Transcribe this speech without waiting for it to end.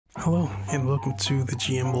Hello, and welcome to the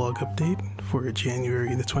GM Blog update for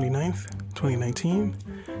January the 29th, 2019,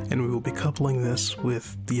 and we will be coupling this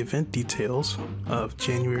with the event details of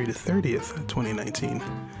January the 30th, 2019.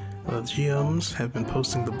 GMs have been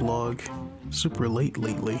posting the blog super late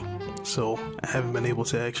lately, so I haven't been able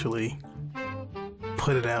to actually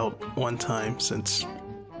put it out one time since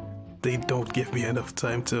they don't give me enough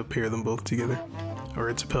time to pair them both together,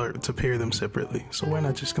 or to pair them separately. So why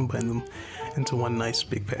not just combine them into one nice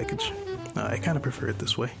big package? I kind of prefer it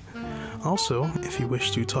this way. Also, if you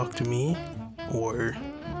wish to talk to me or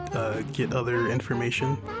get other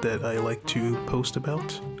information that I like to post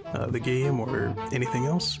about the game or anything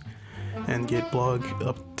else, and get blog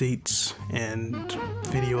updates and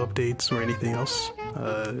video updates or anything else,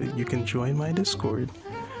 you can join my Discord.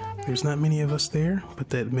 There's not many of us there, but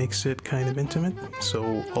that makes it kind of intimate,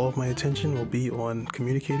 so all of my attention will be on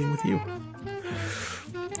communicating with you.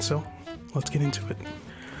 So, let's get into it.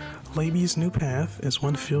 Laby's new path is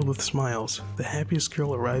one filled with smiles. The happiest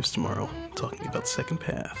girl arrives tomorrow, talking about second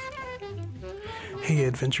path. Hey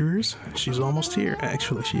adventurers, she's almost here.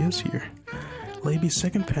 Actually, she is here. Laby's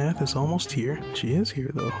second path is almost here. She is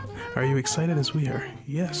here though. Are you excited as we are?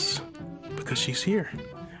 Yes, because she's here.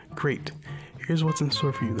 Great. Here's what's in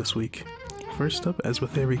store for you this week. First up, as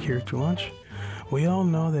with every character launch, we all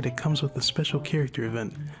know that it comes with a special character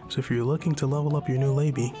event, so if you're looking to level up your new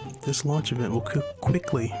Laby, this launch event will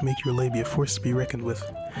quickly make your Laby a force to be reckoned with.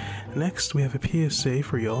 Next, we have a PSA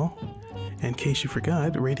for y'all. In case you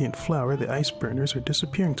forgot, Radiant Flower, the ice burners, are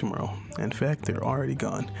disappearing tomorrow. In fact, they're already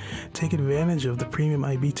gone. Take advantage of the premium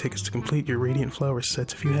IB tickets to complete your Radiant Flower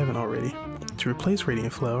sets if you haven't already. To replace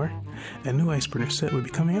Radiant Flower, a new ice burner set will be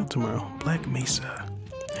coming out tomorrow, Black Mesa.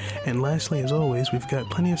 And lastly, as always, we've got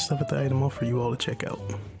plenty of stuff at the item hall for you all to check out.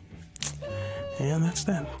 And that's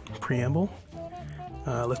that. Preamble.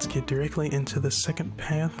 Let's get directly into the second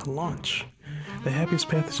path launch. The happiest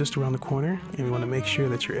path is just around the corner, and we want to make sure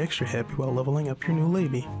that you're extra happy while leveling up your new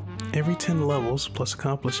Laby. Every 10 levels, plus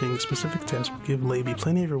accomplishing a specific task, will give Laby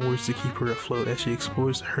plenty of rewards to keep her afloat as she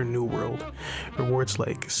explores her new world. Rewards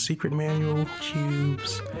like secret manual,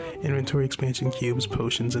 cubes, inventory expansion cubes,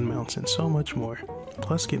 potions, and mounts, and so much more.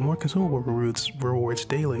 Plus, get more consumable rewards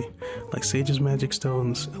daily, like Sage's Magic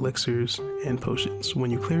Stones, elixirs, and potions, when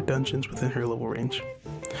you clear dungeons within her level range.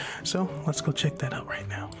 So, let's go check that out right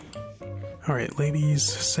now. Alright, Laby's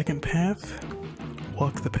second path,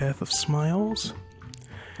 Walk the Path of Smiles.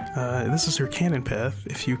 This is her canon path,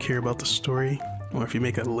 if you care about the story, or if you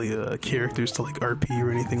make characters to like RP or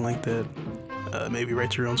anything like that, maybe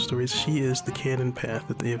write your own stories. She is the canon path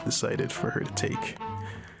that they have decided for her to take.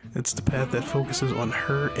 It's the path that focuses on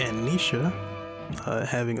her and Nisha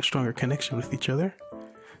having a stronger connection with each other.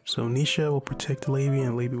 So Nisha will protect Laby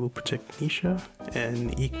and Laby will protect Nisha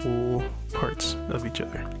in equal parts of each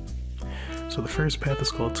other. So the first path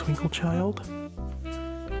is called Twinkle Child,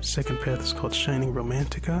 second path is called Shining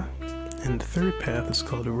Romantica, and the third path is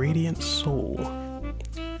called Radiant Soul.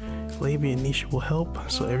 Laby and Nisha will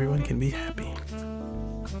help so everyone can be happy.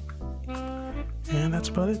 And that's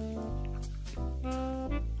about it.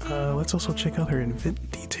 Let's also check out her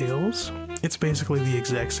event details. It's basically the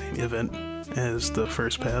exact same event as the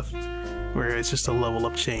first path, where it's just a level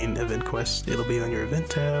up chain event quest. It'll be on your event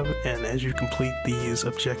tab, and as you complete these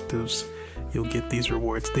objectives, you'll get these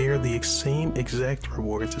rewards. They are the same exact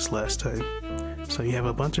rewards as last time. So you have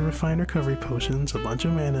a bunch of refined recovery potions, a bunch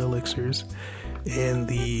of mana elixirs, and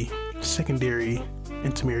the secondary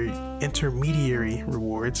intermediary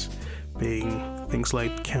rewards being things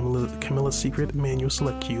like Camilla's Secret Manual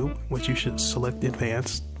Select Cube, which you should select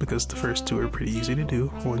advanced because the first two are pretty easy to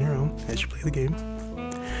do on your own as you play the game.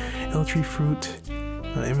 Eltree Fruit,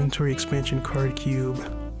 Inventory Expansion Card Cube.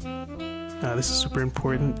 This is super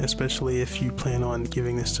important, especially if you plan on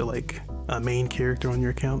giving this to like a main character on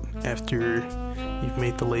your account after you've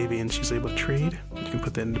made the Laby and she's able to trade. You can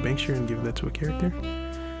put that in the bank share and give that to a character.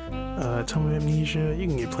 Tome of Amnesia, you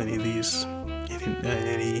can get plenty of these in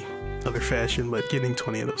any other fashion, but getting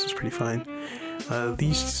 20 of those is pretty fine.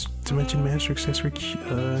 These Dimension Master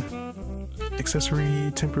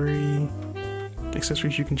temporary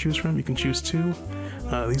accessories you can choose from. You can choose 2.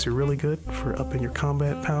 These are really good for upping your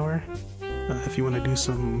combat power. If you want to do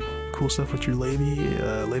some cool stuff with your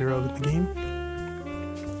Laby later on in the game.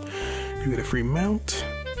 You get a free mount.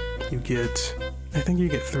 I think you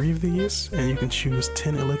get 3 of these, and you can choose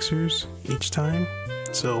 10 elixirs each time.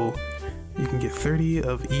 So you can get 30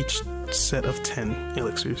 of each set of 10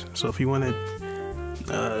 elixirs. So if you wanted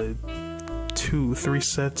 3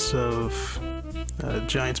 sets of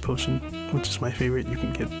Giant's Potion, which is my favorite. You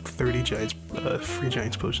can get 30 free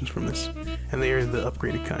Giant's Potions from this. And they are the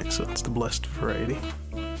upgraded kind, so it's the blessed variety.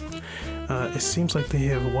 It seems like they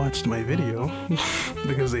have watched my video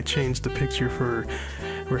because they changed the picture for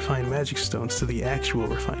Refined Magic Stones to the actual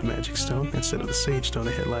Refined Magic Stone instead of the Sage Stone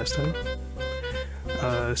they had last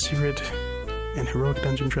time. Secret and Heroic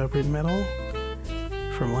Dungeon Drop Rate Medal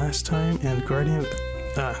from last time, and Guardian...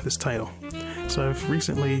 this title. So I've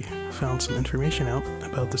recently found some information out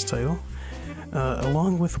about this title,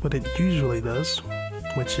 along with what it usually does,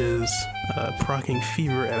 which is proccing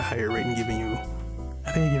Fever at a higher rate and giving you...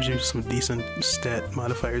 I think it gives you some decent stat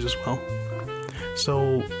modifiers as well.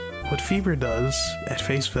 So what Fever does at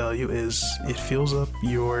face value is it fills up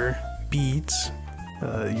your beads,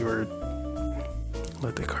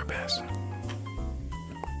 let the car pass.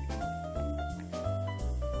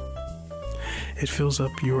 It fills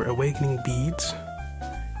up your awakening beads,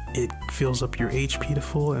 it fills up your HP to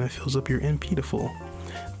full, and it fills up your MP to full.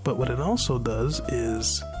 But what it also does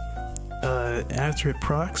is, after it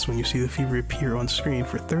procs, when you see the Fever appear on screen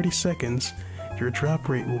for 30 seconds, your drop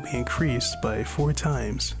rate will be increased by 4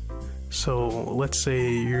 times. So let's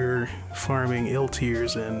say you're farming ill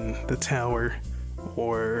tears in the tower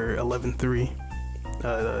or 11-3,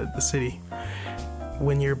 the city.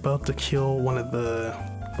 When you're about to kill one of the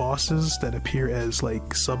bosses that appear as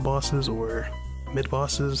like sub-bosses or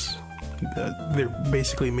mid-bosses, they're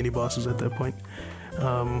basically mini-bosses at that point.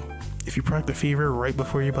 If you proc the Fever right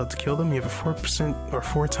before you're about to kill them, you have a 4% or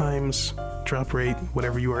 4 times drop rate,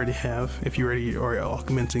 whatever you already have, if you already are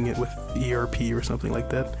augmenting it with ERP or something like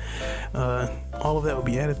that. All of that will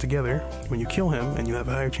be added together when you kill him, and you have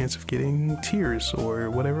a higher chance of getting tears or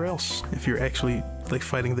whatever else. If you're actually like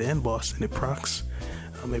fighting the end boss and it procs,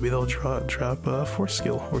 maybe they'll drop Force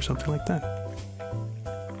Skill or something like that.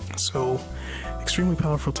 So, extremely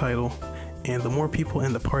powerful title, and the more people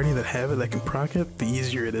in the party that have it that can proc it, the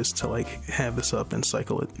easier it is to like have this up and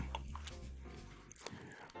cycle it.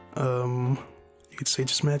 You could say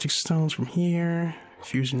just Magic Stones from here,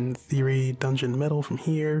 Fusion Theory Dungeon Medal from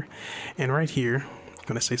here, and right here, I'm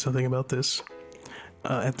gonna say something about this.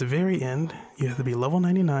 At the very end, you have to be level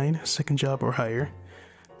 99, second job or higher,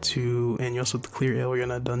 and you also have to clear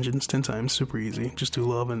area dungeons 10 times, super easy. Just do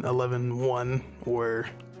 11-1 or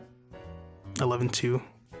 11-2.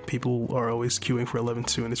 People are always queuing for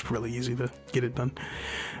 11-2, and it's really easy to get it done.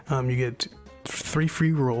 You get 3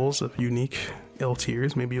 free rolls of unique L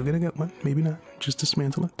tiers. Maybe you'll get a good one, maybe not. Just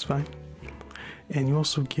dismantle it, it's fine. And you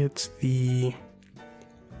also get the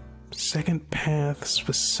second path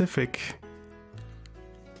specific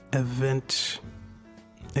event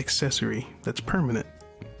accessory that's permanent.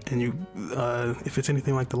 And you, if it's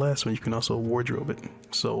anything like the last one, you can also wardrobe it.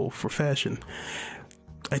 So for fashion,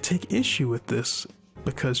 I take issue with this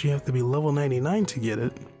because you have to be level 99 to get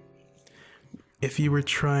it. If you were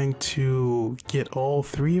trying to get all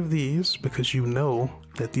 3 of these, because you know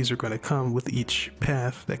that these are going to come with each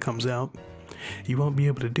path that comes out, you won't be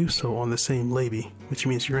able to do so on the same Laby, which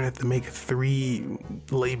means you're going to have to make 3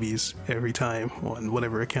 Labies every time on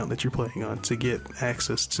whatever account that you're playing on to get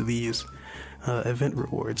access to these event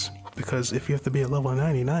rewards. Because if you have to be at level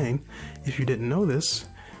 99, if you didn't know this,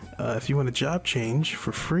 if you want a job change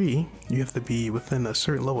for free, you have to be within a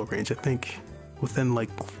certain level range. I think within like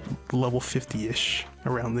level 50-ish,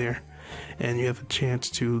 around there. And you have a chance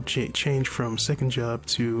to change from second job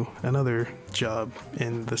to another job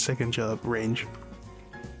in the second job range.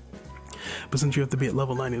 But since you have to be at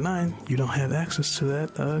level 99, you don't have access to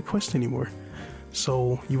that quest anymore.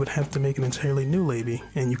 So you would have to make an entirely new Laby,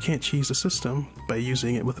 and you can't cheese the system by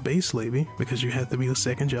using it with a base Laby because you have to be the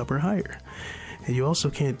second job or higher. And you also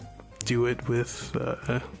can't do it with...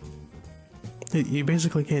 you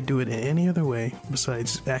basically can't do it in any other way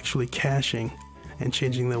besides actually caching and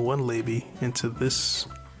changing the one Laby into this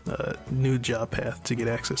new job path to get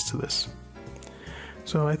access to this.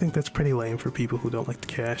 So I think that's pretty lame for people who don't like to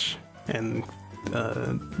cache, and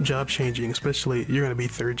job changing, especially, you're going to be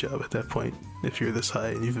third job at that point if you're this high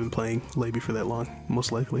and you've been playing Laby for that long,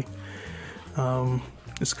 most likely.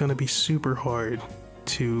 It's going to be super hard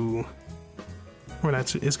to, or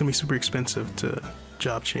not, it's going to be super expensive to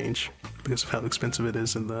job change because of how expensive it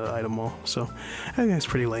is in the item mall. So I think that's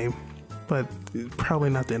pretty lame, but probably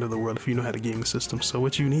not the end of the world if you know how to game the system. So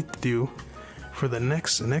what you need to do for the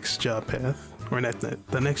next job path, or not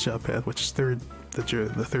the next job path, which is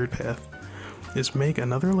the third path, is make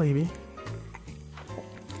another Laby.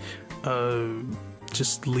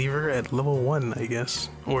 Just leave her at level 1, I guess.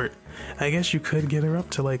 Or I guess you could get her up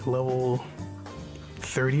to like level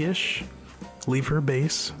 30-ish, leave her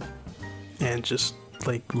base, and just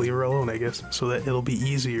like leave her alone, I guess, so that it'll be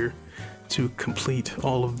easier to complete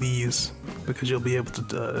all of these, because you'll be able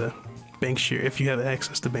to bank share if you have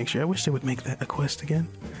access to bank share. I wish they would make that a quest again.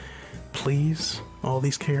 please, all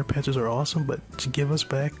these care patches are awesome, but to give us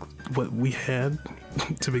back what we had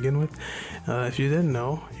to begin with. If you didn't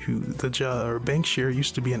know, the job or bank share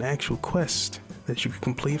used to be an actual quest that you could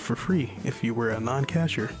complete for free if you were a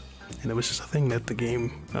non-casher, and it was just a thing that the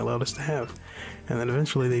game allowed us to have. And then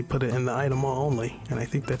eventually they put it in the item wall only, and I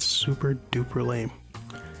think that's super duper lame.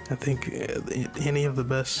 I think any of the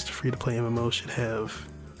best free-to-play MMOs should have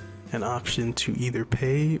an option to either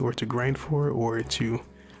pay or to grind for, or to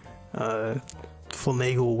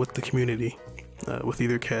finagle with the community with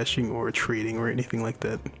either caching or trading or anything like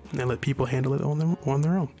that, and let people handle it on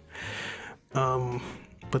their own.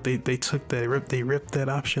 But they took that, they ripped that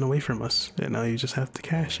option away from us, and now you just have to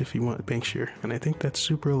cash if you want bank share, and I think that's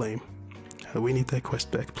super lame. We need that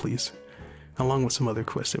quest back, please, along with some other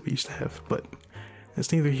quests that we used to have, but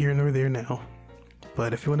it's neither here nor there now.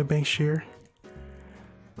 But if you want a bank share,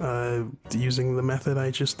 using the method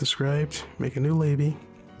I just described, make a new Laby,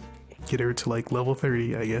 get her to like level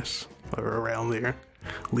 30, I guess, or around there,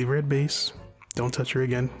 leave her at base, don't touch her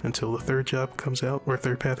again until the third job comes out, or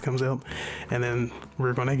third path comes out, and then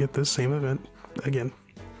we're gonna get this same event again,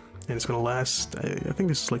 and it's gonna last, I think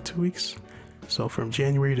this is like 2 weeks, so from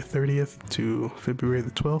January the 30th to February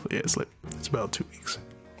the 12th, yeah, it's about 2 weeks.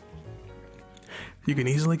 You can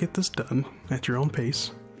easily get this done at your own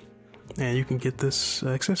pace, and you can get this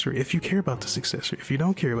accessory if you care about this accessory. If you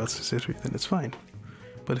don't care about this accessory, then it's fine.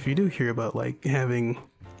 But if you do care about like having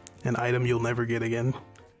an item you'll never get again,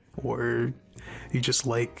 or you just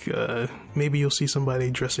like, maybe you'll see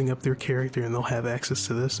somebody dressing up their character and they'll have access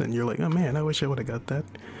to this, and you're like, oh man, I wish I would have got that.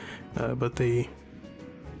 But they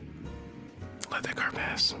let that car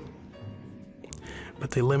pass.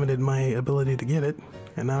 But they limited my ability to get it,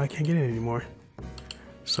 and now I can't get it anymore.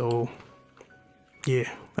 So yeah,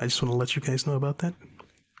 I just want to let you guys know about that.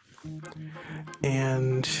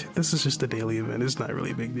 And this is just a daily event, it's not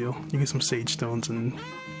really a big deal. You get some sage stones and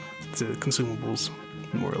consumables,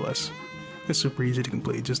 more or less. It's super easy to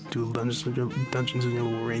complete, just do dungeons in your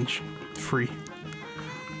little range, free.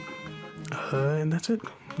 And that's it.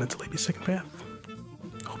 That's Laby's second path.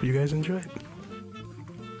 Hope you guys enjoy it.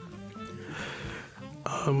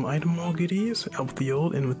 Item wall goodies, out with the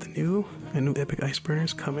old and with the new, and new epic ice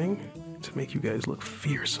burners coming to make you guys look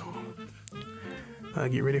fearsome.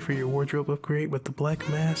 Get ready for your wardrobe upgrade with the Black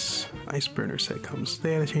Mass ice burner set comes.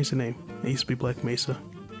 They had to change the name. It used to be Black Mesa,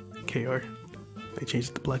 KR. They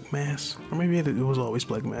changed it to Black Mass, or maybe it was always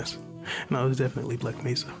Black Mass. No, it was definitely Black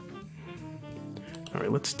Mesa.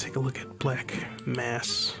 Alright, let's take a look at Black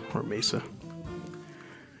Mass, or Mesa.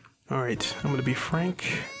 Alright, I'm gonna be frank.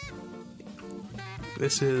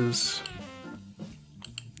 This is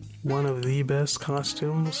one of the best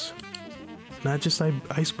costumes. Not just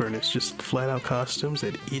ice burners, just flat out costumes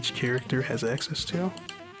that each character has access to.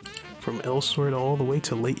 From Elsword all the way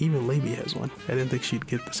to even Laby has one. I didn't think she'd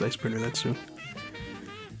get this ice burner that soon.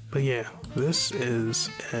 But yeah, this is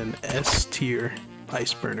an S tier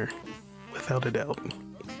ice burner, without a doubt.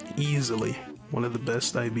 Easily one of the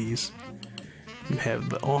best IBs. You have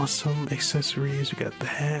the awesome accessories, you got the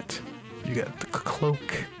hat, you got the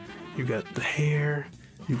cloak, you got the hair,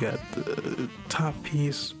 you got the top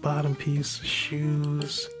piece, bottom piece,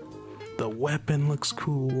 shoes, the weapon looks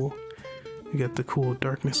cool, you got the cool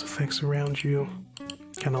darkness effects around you,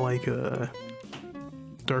 kind of like a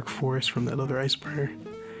dark forest from that other ice burner.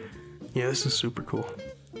 Yeah, this is super cool.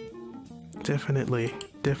 Definitely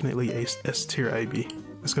a S tier IB.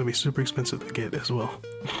 It's gonna be super expensive to get as well.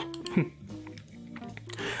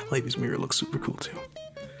 Laby's mirror looks super cool too.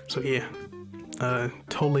 So yeah,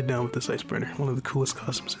 totally down with this ice burner. One of the coolest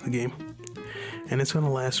costumes in the game. And it's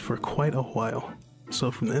gonna last for quite a while.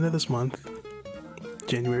 So from the end of this month,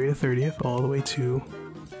 January the 30th, all the way to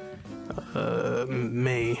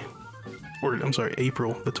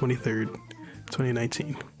April the 23rd,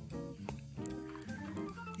 2019.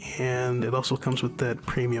 And it also comes with that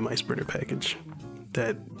premium ice burner package.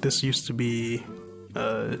 This used to be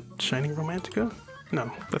Shining Romantica?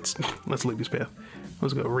 No, that's Laby's path.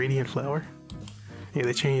 Let's go Radiant Flower. Yeah,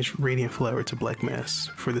 they changed Radiant Flower to Black Mass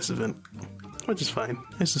for this event, which is fine.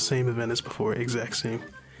 It's the same event as before, exact same.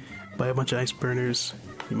 Buy a bunch of ice burners,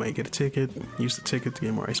 you might get a ticket, use the ticket to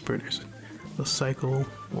get more ice burners. The cycle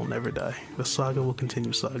will never die. The saga will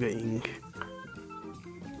continue sagaing.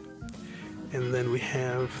 And then we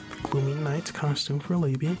have the Gloomy Knight costume for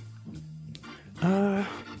Laby. I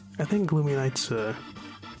think Gloomy Knight's to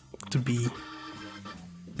be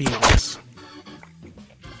honest.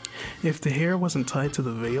 If the hair wasn't tied to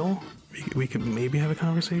the veil, we could maybe have a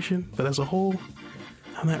conversation, but as a whole,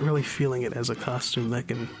 I'm not really feeling it as a costume that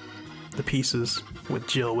the pieces would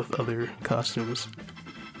gel with other costumes.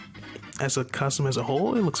 as a costume as a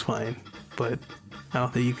whole, it looks fine, but I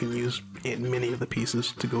don't think you can use many of the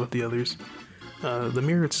pieces to go with the others. The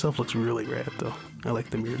mirror itself looks really rad though. I like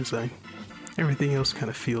the mirror design. Everything else kind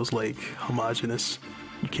of feels like homogeneous.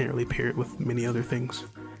 You can't really pair it with many other things.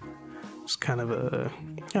 It's kind of a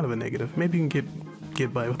negative. Maybe you can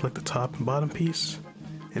get by with like the top and bottom piece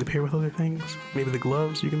and pair with other things. Maybe the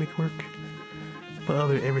gloves you can make work.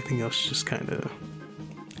 But everything else just kind of,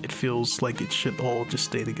 it feels like it should all just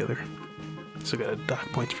stay together. So got a dock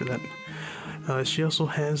points for that. She also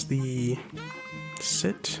has the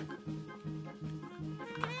sit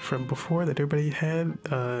from before that everybody had,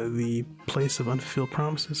 the place of unfulfilled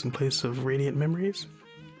promises and place of radiant memories.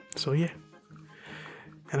 So yeah,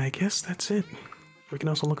 and I guess that's it. We can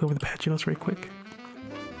also look over the patch notes right quick.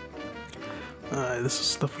 This is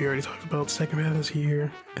stuff we already talked about. Second path is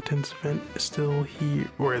here. Attendance event is still here,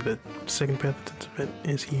 or the second path attendance event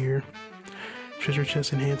is here. Treasure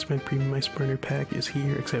chest enhancement premium ice burner pack is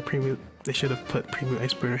here, except premium. They should have put premium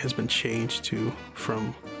ice burner has been changed to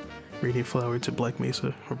from Radiant Flower to Black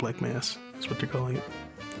Mesa, or Black Mass, is what they're calling it.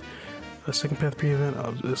 Second path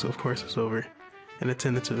pre-event, this of course is over. And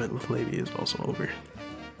attendance event with Laby is also over.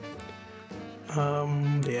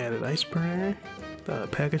 They added Ice Burner,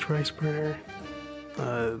 package for Ice Burner,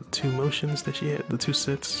 2 motions that she had, the 2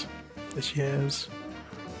 sits that she has.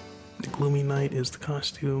 The Gloomy Night is the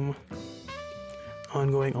costume.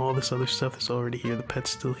 Ongoing, all this other stuff is already here. The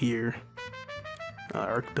pet's still here.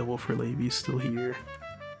 Arc Double for Laby is still here.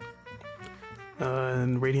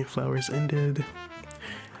 And Radiant Flowers ended.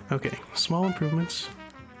 Okay, small improvements.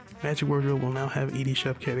 Magic Wardrobe will now have ED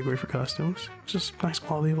Shop category for costumes. Just nice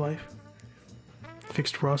quality of life.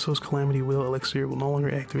 Fixed Rosso's Calamity Wheel Elixir will no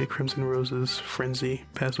longer activate Crimson Rose's Frenzy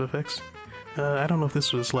passive effects. I don't know if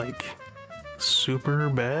this was like super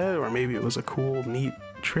bad, or maybe it was a cool, neat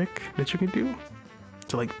trick that you can do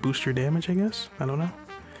to like boost your damage, I guess. I don't know.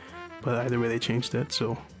 But either way, they changed that,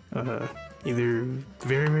 so either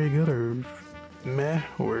very, very good or meh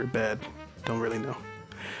or bad. Don't really know,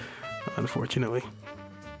 unfortunately.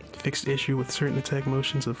 Fixed issue with certain attack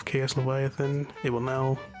motions of Chaos Leviathan. It will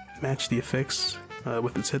now match the effects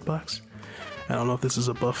with its hitbox. I don't know if this is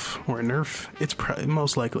a buff or a nerf. It's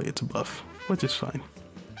most likely it's a buff, which is fine,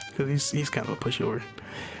 because he's kind of a pushover.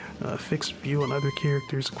 Fixed view on other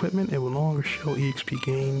characters' equipment. It will no longer show EXP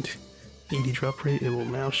gained, ED drop rate. It will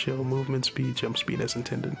now show movement speed, jump speed as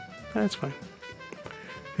intended. That's fine.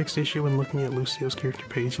 Fixed issue when looking at Lucio's character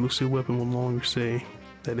page. Lucio weapon will no longer say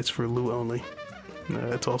that it's for Lu only.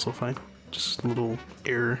 That's also fine. Just a little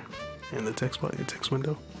error in the text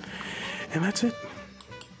window. And that's it.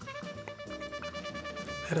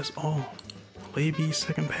 That is all. Laby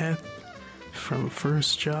second path from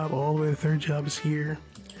first job all the way to third job is here.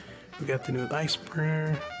 We got the new Ice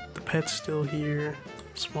Burner. The pet's still here.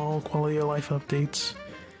 Small quality of life updates.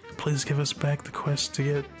 Please give us back the quest to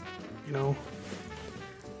get, you know,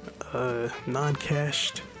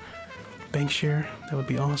 non-cashed bank share. That would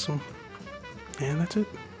be awesome. And that's it.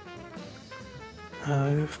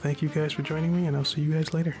 Thank you guys for joining me, and I'll see you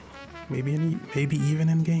guys later. Maybe even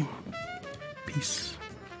in game. Peace.